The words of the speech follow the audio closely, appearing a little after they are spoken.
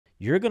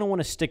You're going to want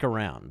to stick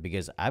around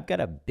because I've got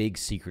a big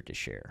secret to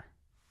share.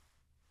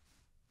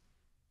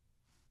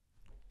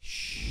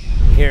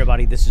 Hey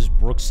everybody, this is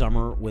Brooks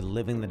Summer with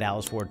Living the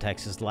Dallas-Fort Worth,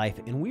 Texas Life,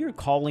 and we are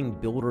calling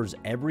builders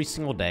every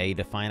single day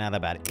to find out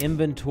about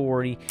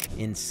inventory,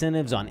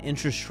 incentives on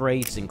interest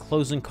rates and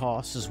closing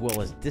costs, as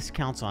well as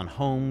discounts on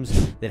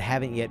homes that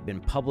haven't yet been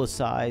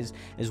publicized,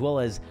 as well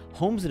as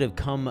homes that have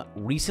come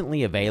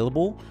recently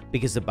available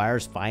because the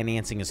buyer's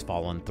financing has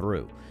fallen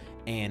through.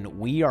 And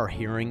we are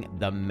hearing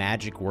the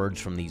magic words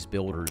from these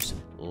builders: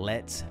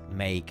 let's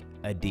make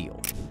a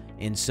deal.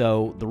 And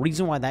so the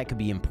reason why that could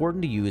be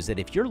important to you is that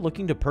if you're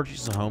looking to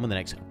purchase a home in the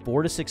next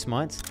 4 to 6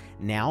 months,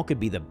 now could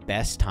be the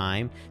best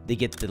time to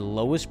get the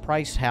lowest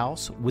priced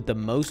house with the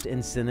most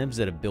incentives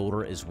that a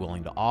builder is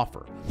willing to offer.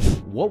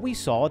 What we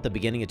saw at the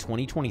beginning of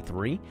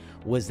 2023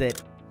 was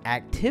that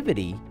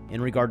activity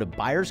in regard to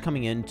buyers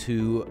coming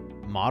into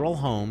model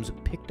homes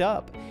picked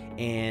up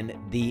and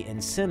the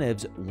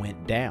incentives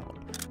went down.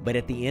 But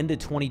at the end of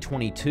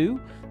 2022,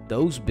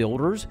 those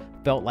builders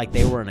felt like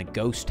they were in a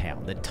ghost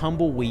town. The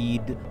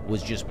tumbleweed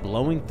was just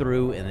blowing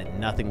through and that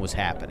nothing was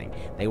happening.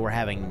 They were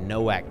having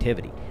no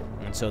activity.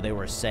 And so they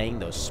were saying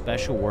those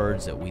special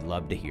words that we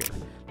love to hear: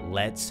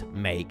 let's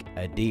make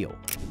a deal.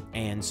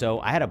 And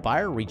so I had a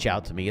buyer reach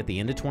out to me at the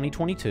end of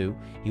 2022.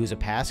 He was a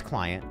past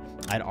client.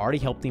 I'd already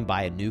helped him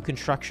buy a new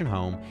construction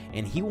home,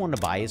 and he wanted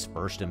to buy his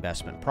first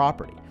investment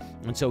property.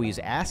 And so he was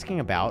asking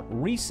about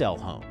resale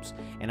homes.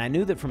 And I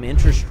knew that from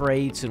interest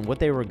rates and what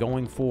they were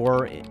going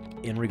for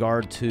in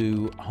regard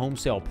to home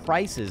sale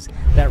prices,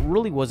 that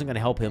really wasn't going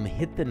to help him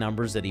hit the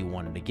numbers that he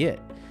wanted to get.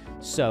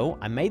 So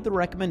I made the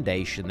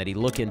recommendation that he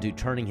look into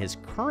turning his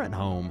current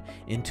home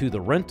into the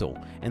rental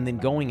and then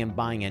going and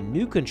buying a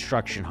new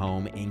construction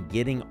home and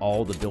getting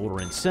all the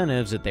builder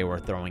incentives that they were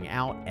throwing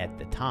out at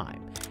the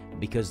time,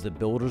 because the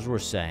builders were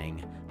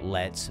saying,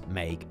 let's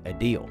make a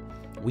deal.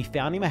 We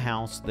found him a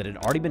house that had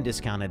already been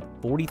discounted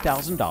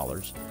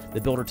 $40,000.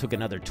 The builder took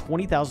another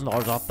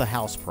 $20,000 off the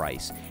house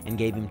price and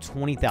gave him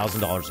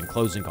 $20,000 in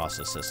closing cost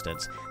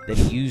assistance that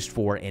he used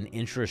for an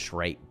interest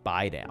rate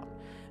buy down.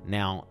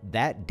 Now,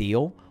 that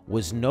deal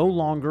was no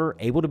longer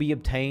able to be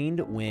obtained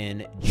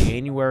when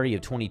January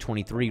of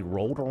 2023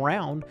 rolled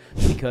around,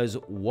 because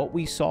what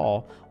we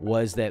saw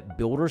was that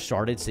builders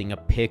started seeing a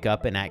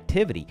pickup in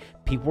activity.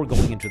 People were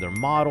going into their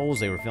models,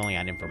 they were filling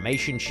out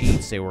information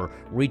sheets, they were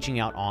reaching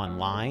out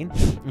online.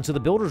 And so the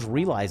builders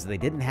realized that they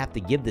didn't have to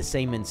give the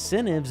same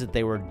incentives that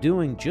they were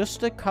doing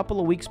just a couple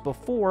of weeks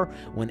before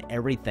when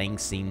everything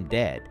seemed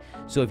dead.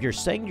 So if you're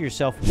saying to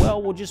yourself,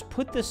 well, we'll just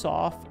put this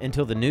off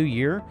until the new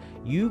year,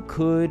 you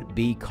could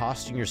be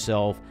costing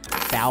yourself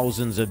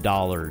thousands of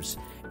dollars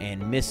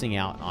and missing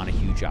out on a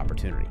huge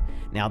opportunity.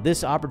 Now,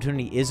 this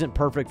opportunity isn't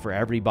perfect for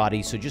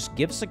everybody, so just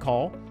give us a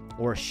call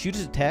or shoot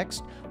us a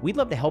text. We'd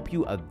love to help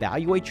you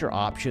evaluate your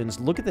options,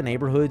 look at the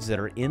neighborhoods that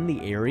are in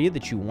the area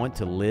that you want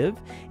to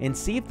live, and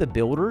see if the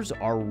builders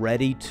are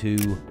ready to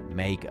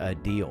make a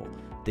deal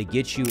to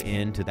get you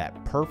into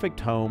that perfect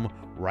home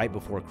right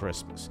before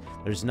Christmas.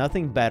 There's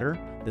nothing better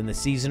than the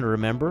season to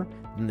remember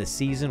than the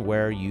season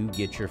where you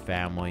get your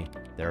family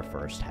their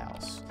first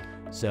house.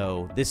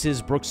 So this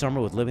is Brooks Summer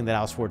with Living the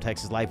Dallas-Fort Worth,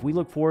 Texas Life. We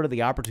look forward to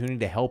the opportunity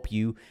to help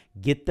you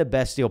get the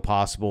best deal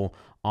possible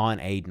on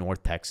a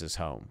North Texas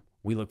home.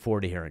 We look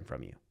forward to hearing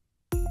from you.